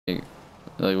Like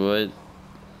what?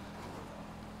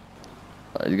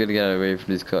 You gotta get away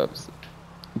from these cops.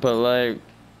 But like,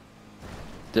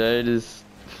 did I just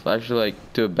actually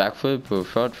like do a backflip or a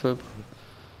front flip?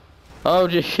 Oh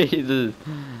Jesus!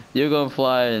 You're going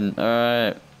flying. All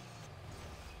right.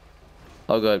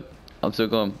 Oh god. I'm still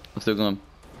going. I'm still going.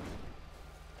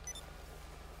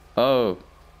 Oh.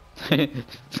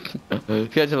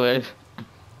 Catch a life.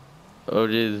 Oh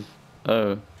jeez.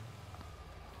 Oh.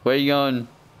 Where you going?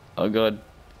 Oh god.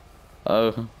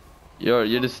 Oh. You're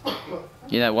just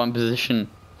in that one position,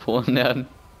 falling down.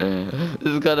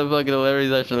 This is kind of fucking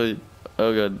hilarious actually.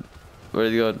 Oh god.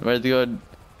 Where's he going? Where's he going?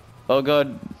 Oh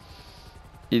god.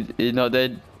 He's not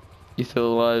dead. He's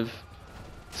still alive.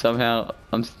 Somehow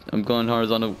I'm going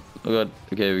horizontal. Oh god.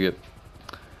 Okay, we go.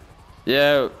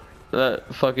 Yeah,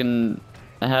 that fucking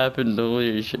happened.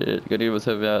 Holy shit. Gotta get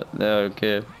myself out now.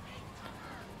 Okay.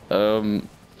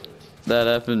 That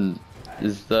happened.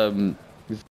 Is